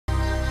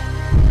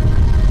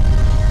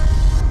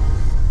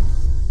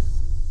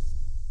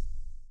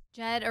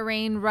Jed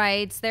Arain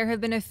writes, there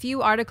have been a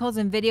few articles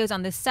and videos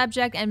on this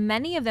subject, and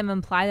many of them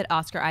imply that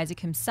Oscar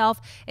Isaac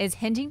himself is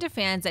hinting to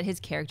fans that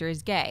his character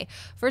is gay.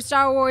 For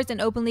Star Wars,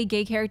 an openly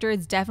gay character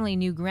is definitely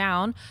new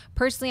ground.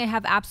 Personally, I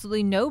have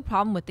absolutely no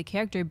problem with the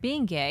character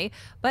being gay,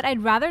 but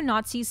I'd rather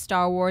not see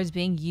Star Wars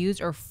being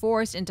used or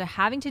forced into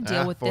having to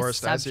deal with this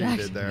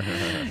subject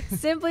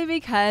simply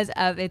because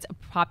of its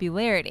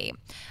popularity.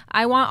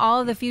 I want all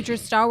of the future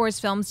Star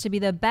Wars films to be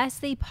the best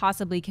they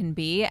possibly can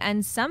be,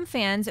 and some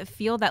fans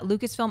feel that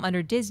Lucasfilm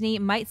under Disney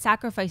might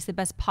sacrifice the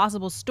best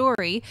possible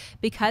story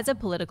because of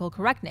political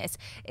correctness.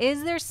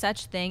 Is there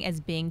such thing as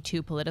being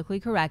too politically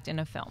correct in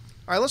a film?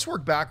 All right, let's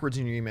work backwards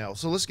in your email.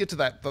 So let's get to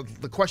that,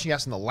 the question you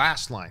asked in the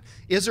last line.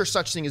 Is there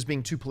such thing as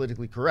being too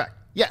politically correct?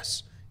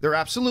 Yes, there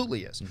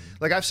absolutely is.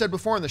 Like I've said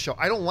before on the show,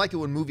 I don't like it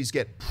when movies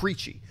get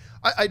preachy.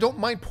 I don't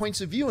mind points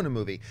of view in a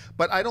movie,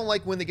 but I don't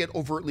like when they get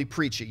overtly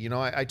preachy. You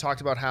know, I talked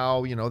about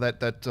how, you know,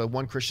 that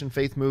one Christian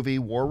faith movie,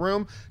 War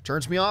Room,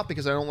 turns me off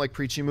because I don't like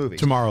preachy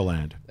movies.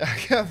 Tomorrowland.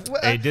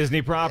 A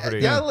Disney property.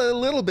 Yeah, a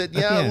little bit.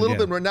 Yeah, a little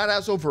bit. Not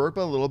as overt,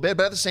 but a little bit.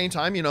 But at the same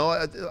time, you know,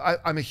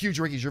 I'm a huge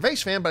Ricky Gervais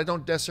fan, but I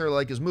don't necessarily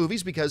like his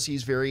movies because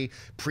he's very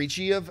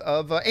preachy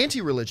of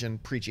anti-religion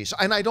preachy. So,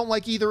 and I don't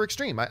like either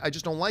extreme. I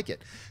just don't like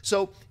it.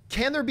 So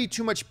can there be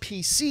too much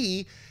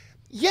PC?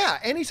 Yeah,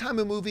 anytime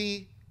a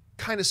movie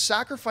kind of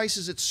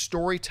sacrifices its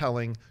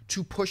storytelling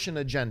to push an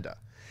agenda.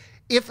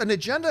 If an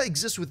agenda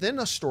exists within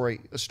a story,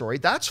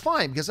 that's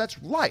fine because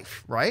that's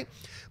life, right?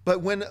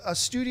 But when a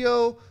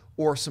studio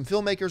or some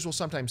filmmakers will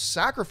sometimes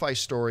sacrifice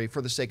story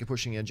for the sake of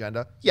pushing an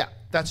agenda, yeah,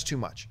 that's too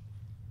much.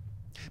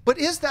 But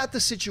is that the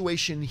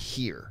situation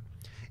here?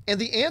 And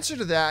the answer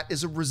to that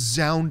is a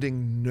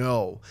resounding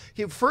no.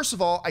 First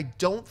of all, I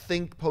don't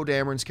think Poe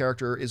Dameron's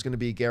character is going to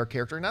be a gay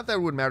character. Not that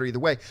it would matter either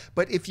way,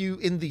 but if you,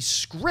 in the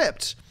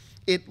script,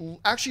 it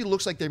actually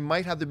looks like they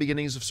might have the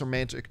beginnings of some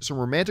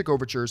romantic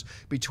overtures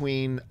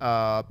between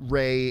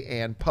Rey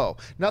and Poe.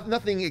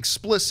 Nothing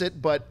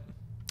explicit, but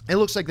it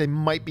looks like they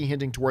might be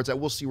hinting towards that.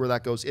 We'll see where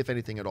that goes, if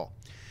anything at all.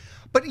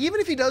 But even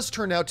if he does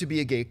turn out to be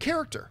a gay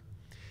character,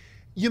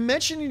 you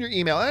mentioned in your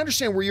email, I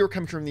understand where you're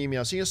coming from in the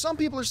email. So, you know, some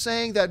people are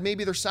saying that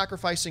maybe they're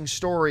sacrificing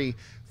story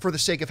for the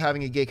sake of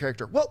having a gay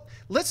character. Well,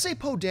 let's say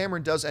Poe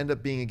Dameron does end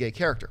up being a gay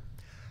character.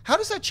 How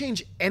does that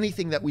change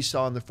anything that we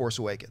saw in The Force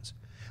Awakens?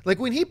 Like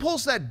when he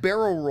pulls that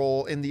barrel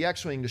roll in the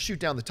X-Wing to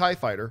shoot down the TIE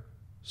fighter,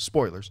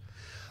 spoilers,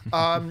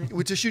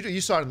 to shoot,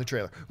 you saw it in the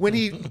trailer. When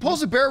he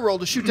pulls a barrel roll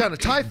to shoot down a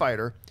TIE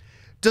fighter,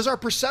 does our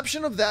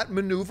perception of that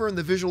maneuver and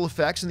the visual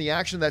effects and the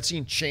action of that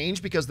scene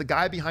change because the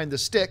guy behind the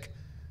stick,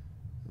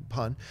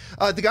 pun,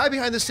 the guy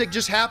behind the stick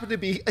just happened to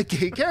be a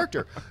gay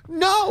character?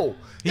 No.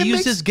 He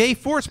used his gay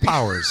force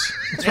powers.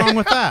 What's wrong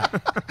with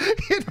that?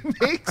 It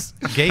makes...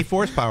 Gay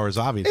force powers,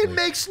 obviously. It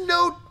makes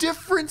no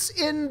difference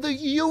in the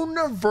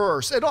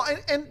universe at all.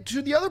 And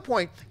to the other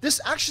point,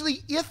 this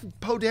actually, if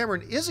Poe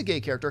Dameron is a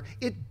gay character,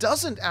 it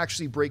doesn't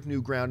actually break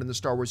new ground in the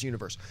Star Wars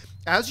universe.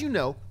 As you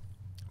know,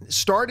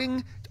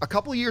 starting a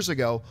couple of years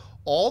ago,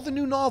 all the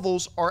new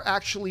novels are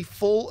actually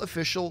full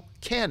official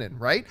canon,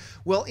 right?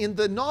 Well, in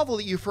the novel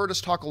that you've heard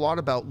us talk a lot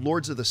about,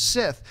 Lords of the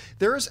Sith,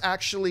 there is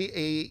actually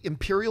a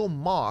Imperial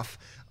Moff,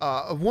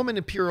 a woman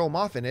Imperial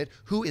Moff in it,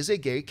 who is a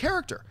gay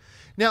character.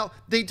 Now,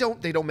 they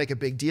don't make a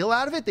big deal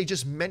out of it. They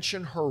just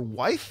mention her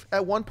wife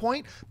at one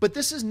point, but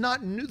this is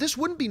not new. This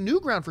wouldn't be new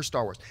ground for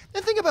Star Wars.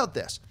 And think about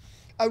this.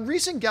 A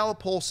recent Gallup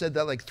poll said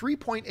that like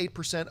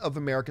 3.8% of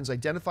Americans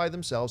identify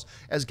themselves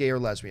as gay or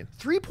lesbian.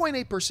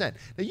 3.8%.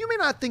 Now, you may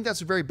not think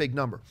that's a very big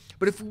number,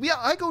 but if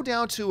I go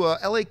down to a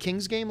LA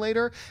Kings game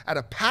later at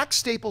a packed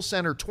Staples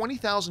Center,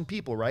 20,000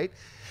 people, right?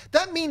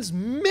 That means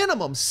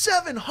minimum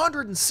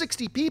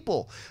 760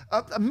 people,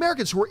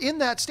 Americans who are in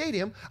that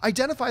stadium,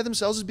 identify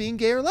themselves as being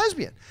gay or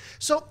lesbian.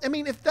 So, I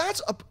mean, if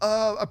that's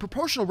a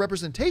proportional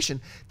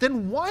representation,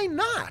 then why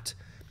not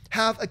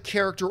have a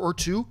character or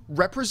two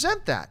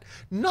represent that?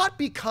 Not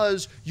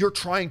because you're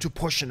trying to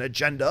push an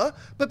agenda,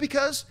 but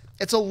because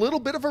it's a little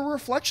bit of a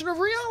reflection of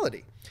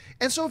reality.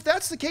 And so if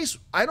that's the case,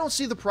 I don't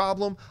see the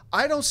problem.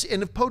 I don't see,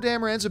 and if Poe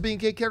Dameron ends up being a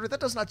gay character, that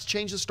does not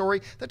change the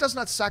story. That does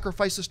not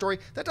sacrifice the story.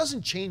 That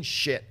doesn't change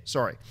shit.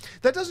 Sorry.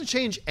 That doesn't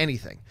change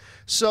anything.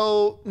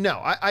 So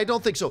no, I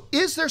don't think so.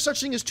 Is there such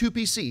thing as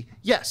 2PC?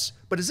 Yes.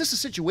 But is this a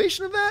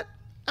situation of that?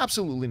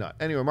 Absolutely not.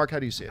 Anyway, Mark, how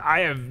do you see it?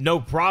 I have no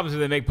problems if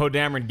they make Poe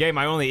Dameron gay.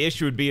 My only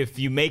issue would be if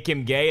you make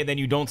him gay and then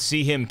you don't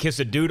see him kiss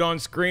a dude on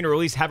screen or at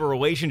least have a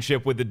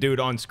relationship with the dude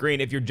on screen.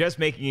 If you're just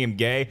making him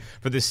gay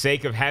for the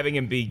sake of having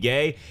him be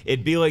gay,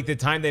 it'd be like the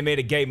time they made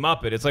a gay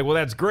Muppet. It's like, well,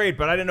 that's great,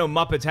 but I didn't know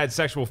Muppets had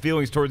sexual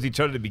feelings towards each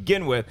other to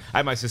begin with. I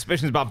have my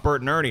suspicions about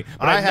Bert and Ernie,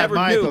 but I have never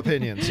my knew.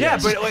 opinions. Yeah,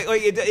 Yes. but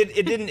like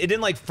it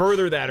didn't like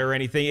further that or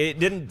anything. It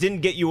didn't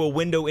get you a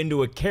window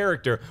into a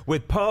character.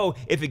 With Poe,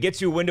 if it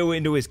gets you a window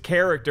into his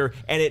character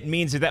and it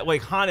means that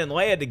like Han and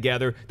Leia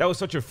together, that was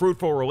such a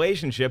fruitful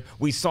relationship.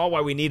 We saw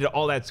why we needed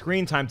all that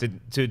screen time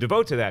to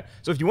devote to that.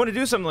 So if you want to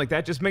do something like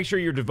that, just make sure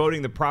you're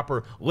devoting the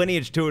proper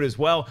lineage to it as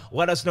well.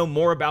 Let us know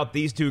more about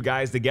these two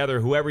guys together,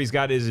 whoever he's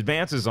got his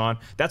advances on.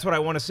 That's what I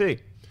want to see.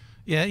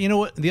 Yeah, you know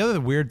what? The other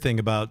weird thing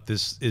about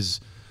this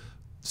is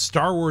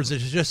Star Wars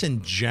is just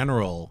in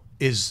general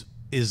is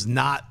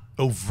not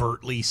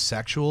overtly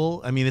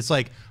sexual. I mean, it's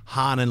like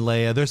Han and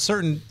Leia. There's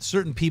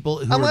certain people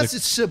who unless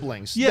it's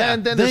siblings. Yeah,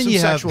 then there's some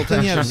sexual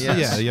tension.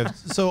 Yeah, you have,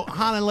 so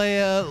Han and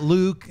Leia,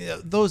 Luke,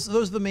 those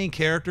are the main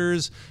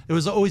characters. It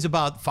was always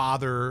about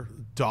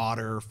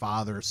father-daughter,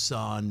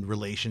 father-son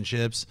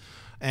relationships,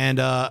 and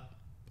I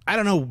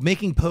don't know,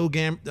 making Poe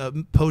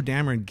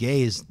Dameron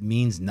gay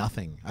means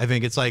nothing. I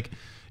think it's like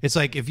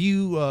if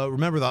you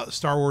remember the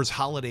Star Wars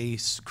Holiday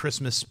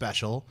Christmas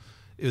special.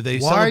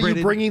 Why are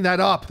you bringing that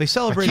up? They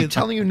celebrated. I keep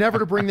telling you never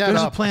to bring that up.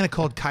 There's a planet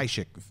called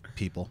Kashyyyk,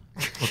 people.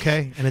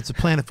 Okay, and it's a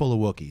planet full of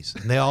Wookiees,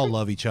 and they all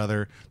love each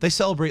other. They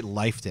celebrate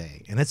Life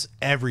Day, and it's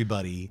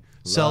everybody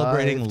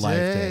celebrating Life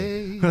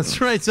Day. That's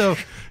right. So,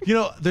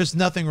 there's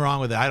nothing wrong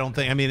with it. I don't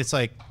think. I mean, it's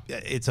like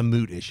it's a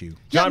moot issue.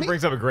 John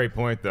brings up a great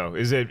point, though.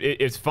 Is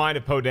it's fine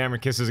if Poe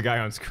Dameron kisses a guy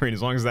on screen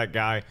as long as that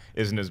guy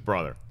isn't his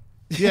brother.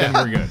 Yeah, then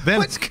we're good.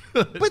 Then it's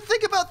good. But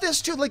think about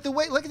this too, like the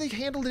way they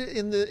handled it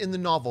in the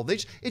novel.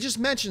 It just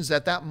mentions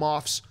that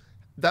moth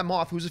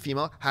who's a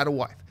female had a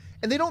wife,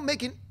 and they don't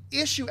make an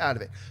issue out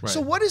of it. Right. So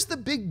what is the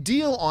big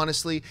deal,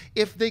 honestly,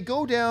 if they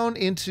go down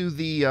into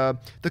the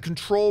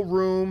control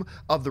room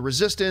of the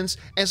Resistance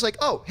and it's like,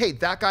 oh, hey,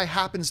 that guy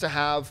happens to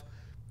have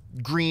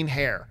green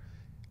hair.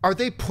 Are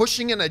they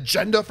pushing an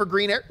agenda for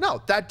green hair?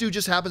 No, that dude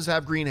just happens to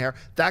have green hair.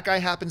 That guy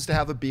happens to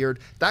have a beard.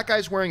 That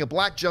guy's wearing a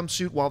black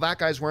jumpsuit while that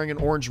guy's wearing an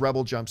orange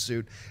rebel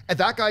jumpsuit. And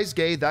that guy's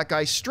gay, that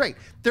guy's straight.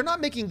 They're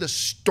not making the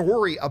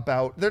story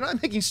about, they're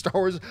not making Star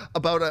Wars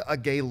about a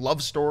gay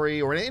love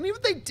story or anything. And even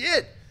if they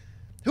did,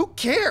 who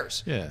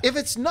cares? Yeah. If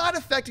it's not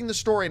affecting the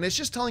story and it's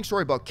just telling a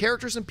story about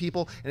characters and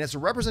people and it's a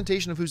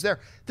representation of who's there,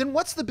 then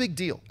what's the big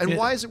deal? And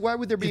why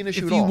would there be an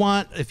issue at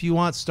all? If you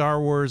want Star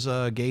Wars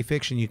gay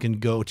fiction, you can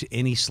go to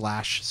any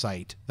slash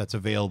site that's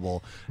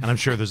available, and I'm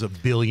sure there's a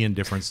billion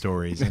different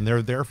stories, and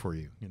they're there for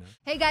you.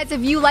 Hey guys,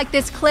 if you like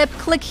this clip,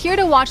 click here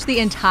to watch the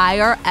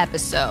entire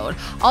episode.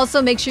 Also,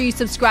 make sure you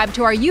subscribe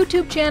to our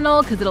YouTube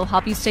channel because it'll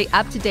help you stay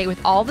up to date with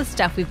all the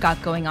stuff we've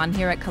got going on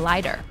here at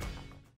Collider.